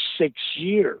for 6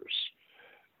 years,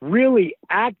 really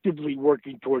actively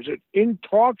working towards it, in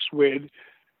talks with,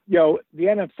 the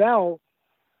NFL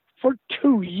for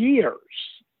 2 years.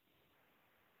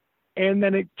 And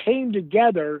then it came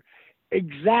together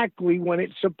exactly when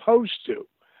it's supposed to.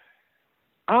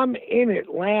 I'm in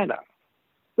Atlanta.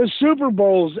 The Super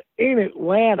Bowl's in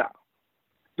Atlanta.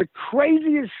 The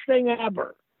craziest thing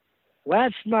ever.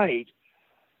 Last night,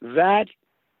 that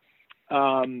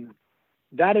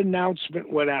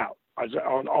announcement went out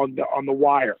on the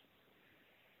wire.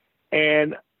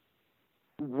 And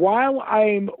while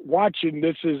I'm watching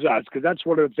This Is Us, because that's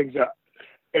one of the things that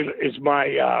is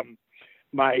my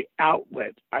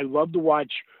outlet. I love to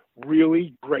watch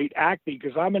really great acting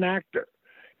because I'm an actor,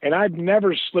 and I've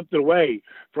never slipped away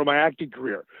from my acting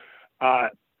career. I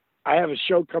have a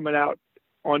show coming out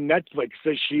on Netflix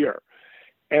this year,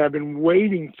 and I've been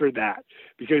waiting for that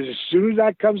because as soon as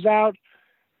that comes out,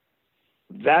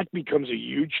 that becomes a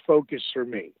huge focus for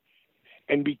me.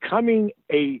 And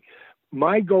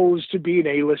my goal is to be an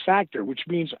A-list actor, which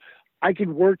means I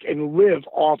can work and live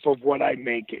off of what I'm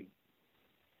making.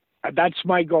 That's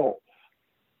my goal.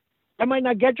 I might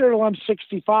not get there till I'm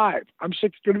 65. I'm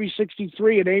going to be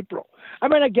 63 in April. I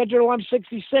might not get there till I'm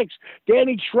 66.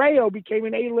 Danny Trejo became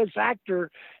an A-list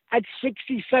actor at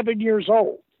 67 years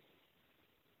old.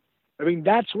 I mean,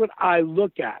 that's what I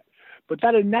look at. But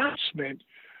that announcement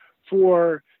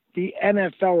for the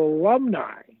NFL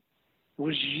alumni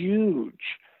was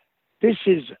huge. This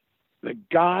is the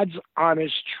God's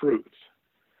honest truth.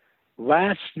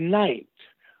 Last night,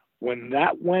 when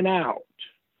that went out,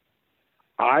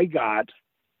 I got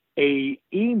a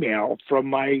email from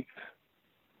my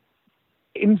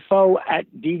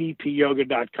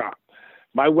info@ddpyoga.com.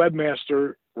 My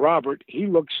webmaster, Robert, he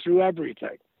looks through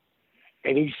everything.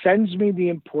 And he sends me the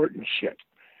important shit.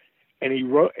 And he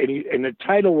wrote, and the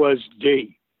title was,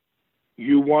 D,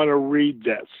 you want to read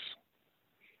this?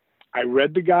 I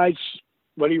read the guy's,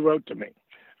 what he wrote to me. In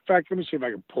fact, let me see if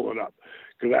I can pull it up.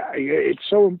 Because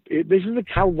this is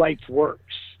how life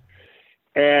works.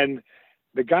 And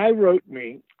the guy wrote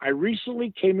me, I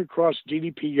recently came across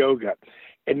DDP Yoga,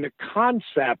 and the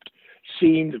concept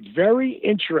seemed very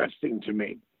interesting to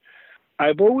me.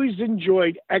 I've always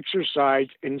enjoyed exercise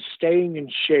and staying in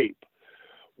shape.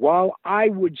 While I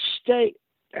would say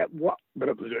that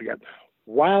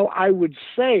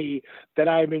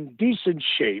I'm in decent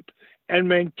shape and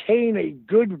maintain a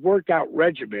good workout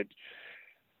regimen,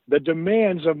 the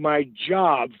demands of my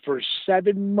job for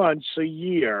 7 months a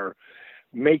year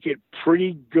make a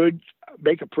pretty good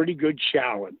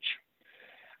challenge.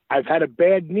 I've had a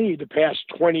bad knee the past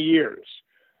 20 years,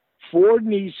 4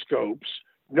 knee scopes,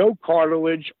 no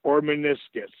cartilage or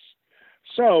meniscus.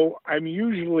 So I'm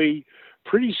usually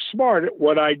pretty smart at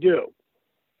what I do.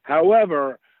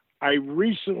 However, I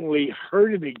recently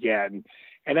hurt it again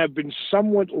and have been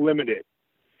somewhat limited.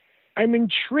 I'm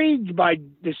intrigued by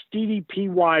this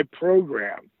DDPY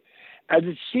program as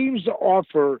it seems to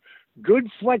offer good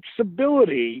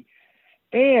flexibility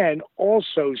and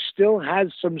also still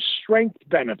has some strength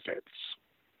benefits.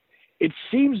 it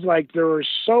seems like there are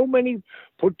so many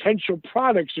potential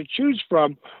products to choose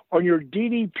from on your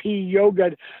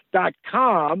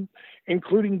ddpyoga.com,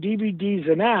 including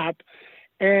DVDs and app.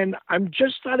 And I'm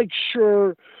just not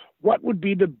sure what would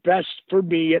be the best for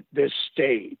me at this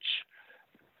stage.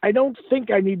 I don't think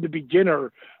I need the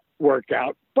beginner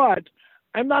workout, but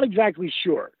I'm not exactly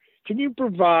sure. Can you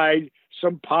provide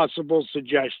some possible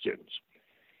suggestions?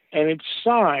 And it's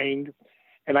signed,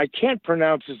 and I can't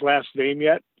pronounce his last name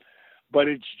yet, but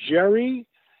it's Jerry,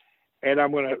 and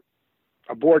I'm going to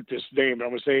abort this name, and I'm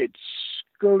going to say it's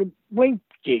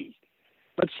Skurlimke.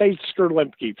 Let's say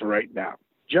Skurlimke for right now.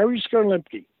 Jerry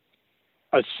Skurlimke,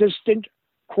 assistant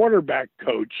quarterback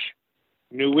coach,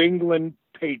 New England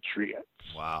Patriots.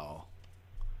 Wow.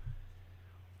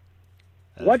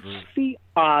 What's the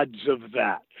odds of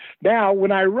that? Now,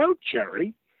 when I wrote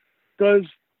Jerry, because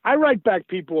I write back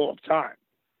people all the time,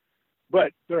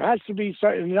 but there has to be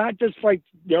something, not just like,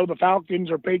 the Falcons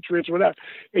or Patriots or whatever.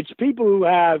 It's people who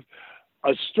have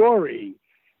a story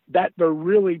that they're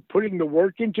really putting the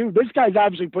work into. This guy's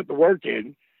obviously put the work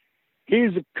in.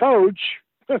 He's a coach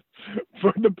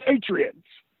for the Patriots.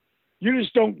 You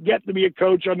just don't get to be a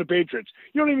coach on the Patriots.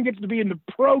 You don't even get to be in the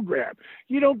program.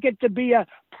 You don't get to be a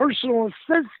personal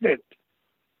assistant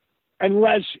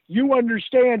unless you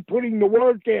understand putting the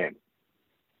work in.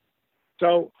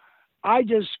 So I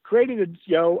just created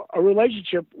a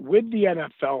relationship with the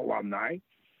NFL alumni,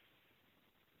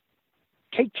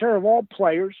 take care of all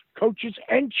players, coaches,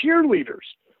 and cheerleaders.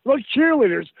 Those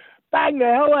cheerleaders bang the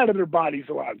hell out of their bodies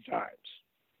a lot of times.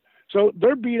 So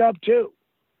they're beat up too.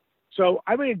 So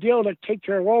I made a deal to take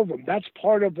care of all of them. That's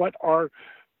part of what our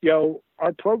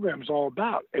program is all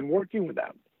about, and working with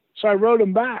them. So I wrote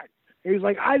him back. He was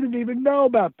like, I didn't even know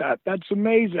about that. That's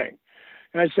amazing.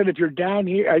 And I said, if you're down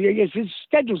here, I guess his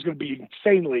schedule's going to be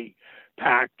insanely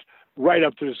packed right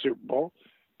up to the Super Bowl.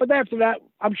 But after that,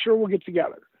 I'm sure we'll get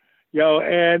together,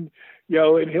 and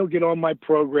he'll get on my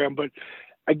program. But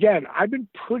again, I've been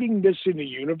putting this in the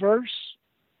universe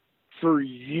for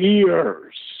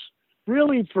years.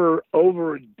 Really for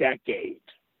over a decade.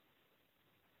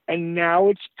 And now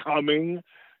it's coming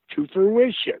to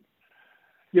fruition.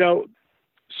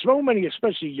 So many,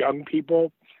 especially young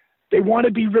people, they want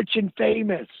to be rich and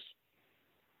famous.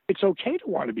 It's okay to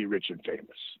want to be rich and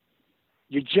famous.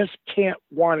 You just can't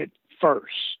want it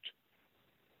first.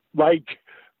 Like,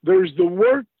 there's the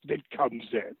work that comes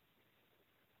in,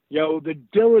 the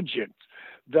diligence,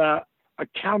 the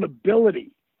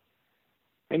accountability.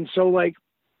 And so,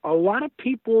 a lot of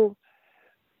people,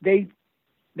 they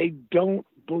don't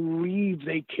believe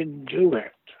they can do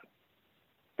it.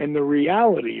 And the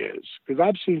reality is, because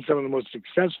I've seen some of the most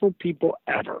successful people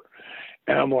ever,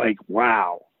 and I'm like,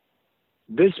 wow,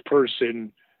 this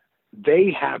person, they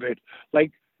have it.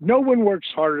 Like, no one works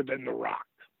harder than The Rock.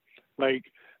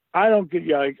 I don't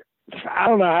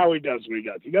know how he does what he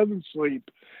does. He doesn't sleep.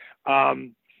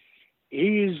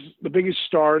 He's the biggest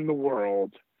star in the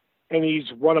world, and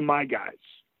he's one of my guys.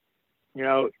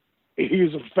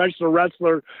 He's a professional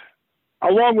wrestler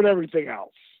along with everything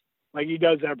else. He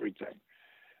does everything.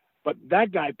 But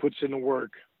that guy puts in the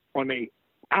work on a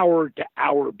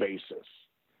hour-to-hour basis.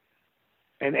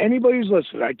 And anybody who's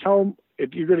listening, I tell them,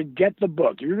 if you're going to get the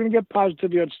book, if you're going to get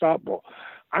Positively Unstoppable,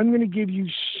 I'm going to give you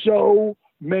so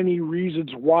many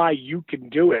reasons why you can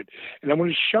do it. And I'm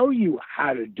going to show you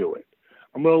how to do it.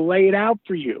 I'm going to lay it out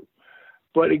for you.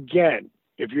 But again,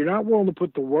 if you're not willing to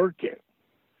put the work in,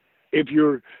 if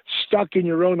you're stuck in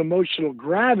your own emotional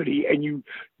gravity and you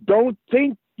don't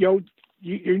think, you're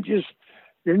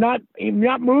not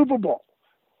movable.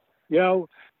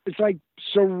 It's like,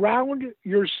 surround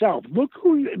yourself. Look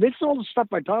this is all the stuff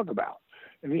I talk about,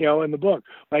 in the book.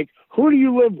 Who do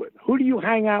you live with? Who do you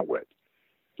hang out with?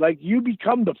 You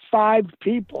become the 5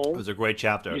 people. It was a great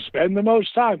chapter. You spend the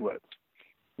most time with.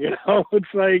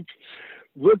 It's like,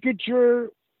 look at your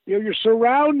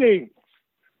surroundings.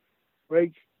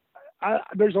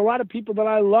 There's a lot of people that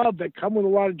I love that come with a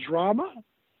lot of drama.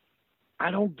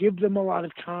 I don't give them a lot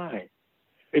of time.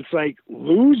 It's like,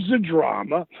 lose the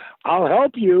drama. I'll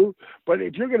help you, but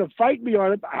if you're going to fight me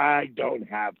on it, I don't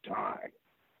have time.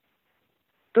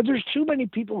 Because there's too many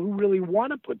people who really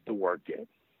want to put the work in.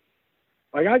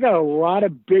 I got a lot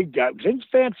of big guys. Since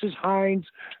Francis Hines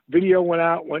video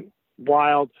went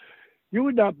wild, you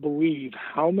would not believe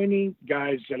how many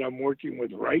guys that I'm working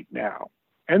with right now,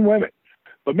 and women,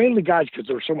 but mainly guys because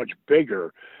they're so much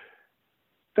bigger,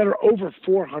 that are over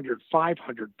 400,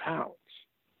 500 pounds.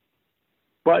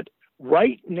 But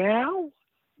right now,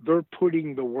 they're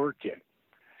putting the work in.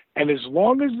 And as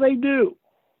long as they do,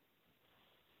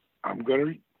 I'm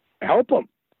going to help them.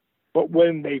 But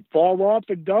when they fall off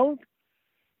and don't,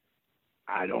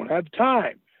 I don't have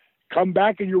time. Come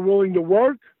back and you're willing to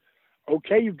work.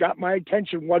 Okay, you've got my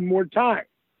attention one more time.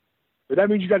 But that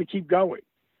means you got to keep going.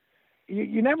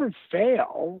 You never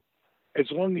fail as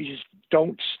long as you just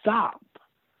don't stop.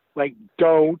 Like,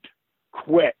 don't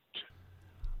quit.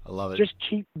 I love it. Just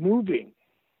keep moving.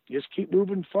 Just keep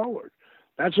moving forward.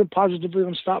 That's what Positively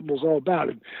Unstoppable is all about.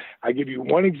 And I give you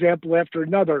one example after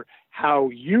another how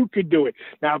you could do it.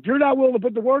 Now, if you're not willing to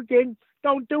put the work in,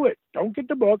 don't do it. Don't get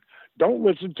the book. Don't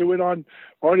listen to it on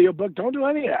audiobook. Don't do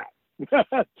any of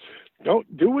that.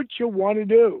 Don't do what you want to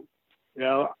do. You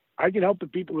know, I can help the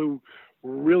people who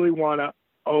really want to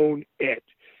own it.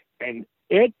 And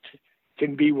it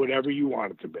can be whatever you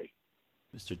want it to be.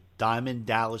 Mr. Diamond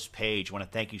Dallas Page, I want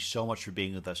to thank you so much for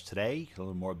being with us today. You can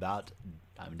learn more about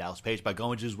Diamond Dallas Page by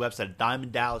going to his website at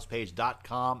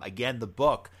diamonddallaspage.com. Again, the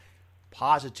book,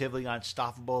 Positively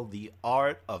Unstoppable, The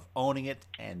Art of Owning It.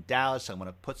 And Dallas, I'm going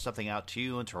to put something out to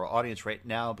you and to our audience right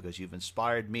now because you've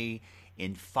inspired me.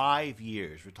 In 5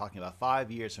 years, we're talking about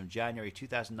 5 years from January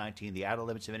 2019, the Outer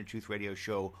Limits of Inner Truth radio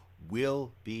show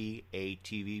will be a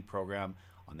TV program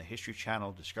on the History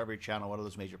Channel, Discovery Channel, one of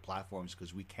those major platforms,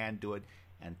 because we can do it.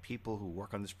 And people who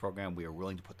work on this program, we are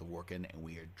willing to put the work in, and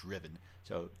we are driven.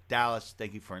 So, Dallas,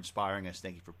 thank you for inspiring us.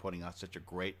 Thank you for putting out such a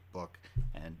great book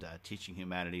and teaching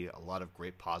humanity a lot of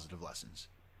great positive lessons.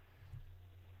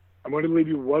 I'm going to leave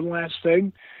you one last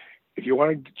thing. If you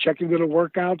want to check into the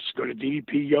workouts, go to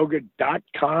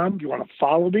ddpyoga.com. If you want to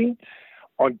follow me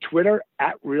on Twitter,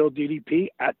 at RealDDP,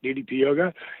 at DDP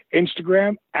Yoga,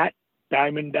 Instagram, at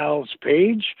Diamond Dallas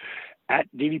Page, at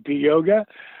DDP Yoga.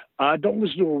 Don't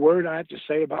listen to a word I have to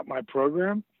say about my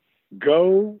program.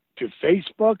 Go to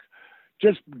Facebook.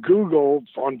 Just Google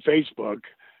on Facebook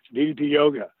DDP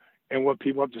Yoga and what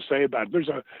people have to say about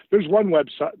it. There's one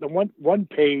website, the one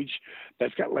page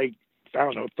that's got like, I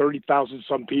don't know, 30,000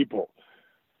 some people.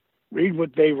 Read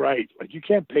what they write. Like, you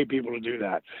can't pay people to do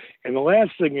that. And the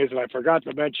last thing is, and I forgot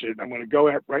to mention, I'm going to go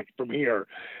at right from here,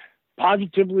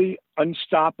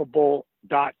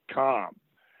 PositivelyUnstoppable.com.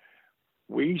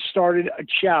 We started a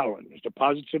challenge, the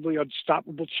Positively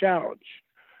Unstoppable Challenge,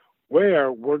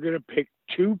 where we're going to pick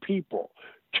two people,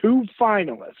 two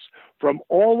finalists from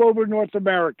all over North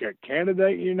America, Canada,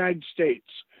 and the United States.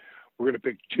 We're going to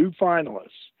pick two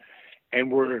finalists,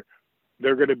 and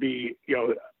they're going to be,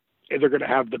 they're going to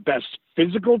have the best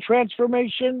physical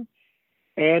transformation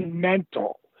and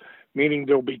mental, meaning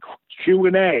there'll be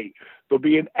Q&A, there'll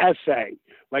be an essay.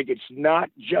 Like, it's not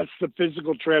just the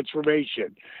physical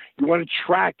transformation. You want to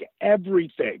track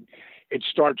everything. It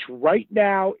starts right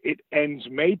now. It ends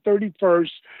May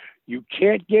 31st. You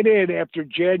can't get in after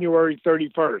January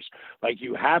 31st. Like,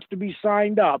 you have to be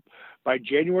signed up by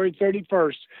January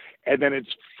 31st, and then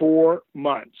it's 4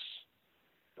 months.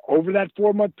 Over that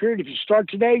 4-month period, if you start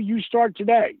today, you start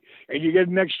today, and you get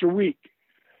an extra week.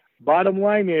 Bottom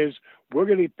line is, we're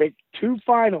going to pick two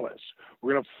finalists.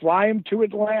 We're going to fly them to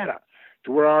Atlanta,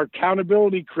 to where our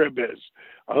accountability crib is,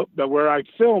 where I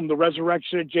filmed the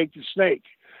resurrection of Jake the Snake.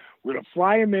 We're going to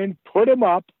fly them in, put them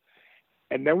up,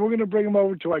 and then we're going to bring them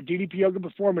over to our DDP Yoga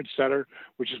Performance Center,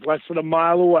 which is less than a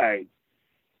mile away.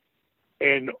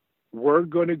 And we're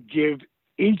going to give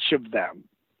each of them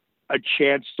a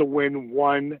chance to win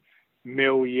 $1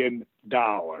 million.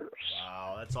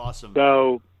 Wow, that's awesome.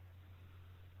 So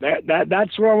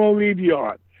that's where I'm going to leave you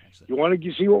on. Excellent. You want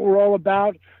to see what we're all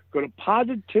about? Go to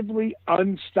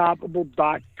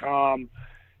PositivelyUnstoppable.com.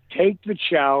 Take the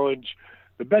challenge.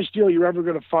 The best deal you're ever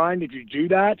going to find if you do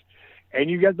that and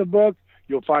you get the book,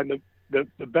 you'll find the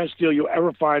best deal you'll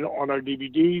ever find on our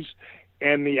DVDs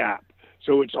and the app.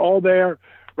 So it's all there.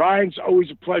 Ryan, it's always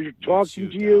a pleasure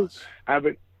talking to you. Have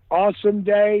an awesome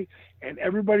day. And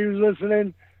everybody who's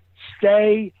listening,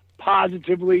 stay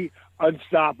positively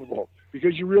unstoppable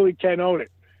because you really can own it.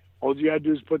 All you got to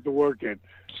do is put the work in.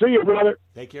 See you, brother.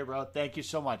 Take care, bro. Thank you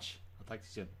so much. I'll talk to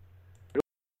you soon.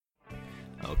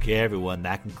 Okay, everyone,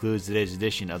 that concludes today's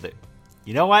edition of the...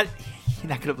 You know what? You're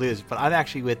not going to believe this, but I'm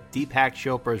actually with Deepak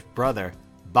Chopra's brother,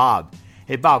 Bob.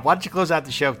 Hey, Bob, why don't you close out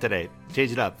the show today?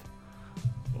 Change it up.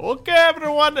 Okay,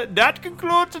 everyone, that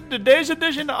concludes today's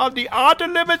edition of the Outer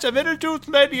Limits of Inner Truth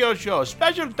radio show.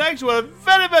 Special thanks to a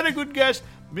very, very good guest,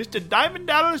 Mr. Diamond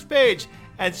Dallas Page.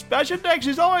 And special thanks,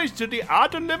 as always, to the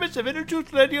Outer Limits of Inner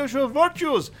Truth radio show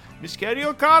virtues, Miss Kerry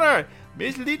O'Connor,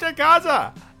 Miss Lita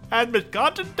Gaza, and Miss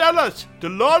Cotton Dallas. To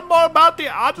learn more about the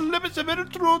Outer Limits of Inner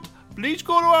Truth, please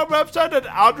go to our website at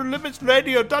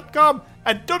outerlimitsradio.com.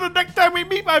 Until the next time we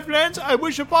meet, my friends, I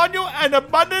wish upon you an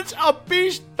abundance of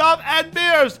peace, love, and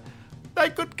beers.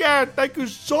 Take good care. Thank you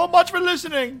so much for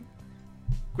listening.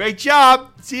 Great job.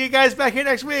 See you guys back here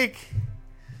next week.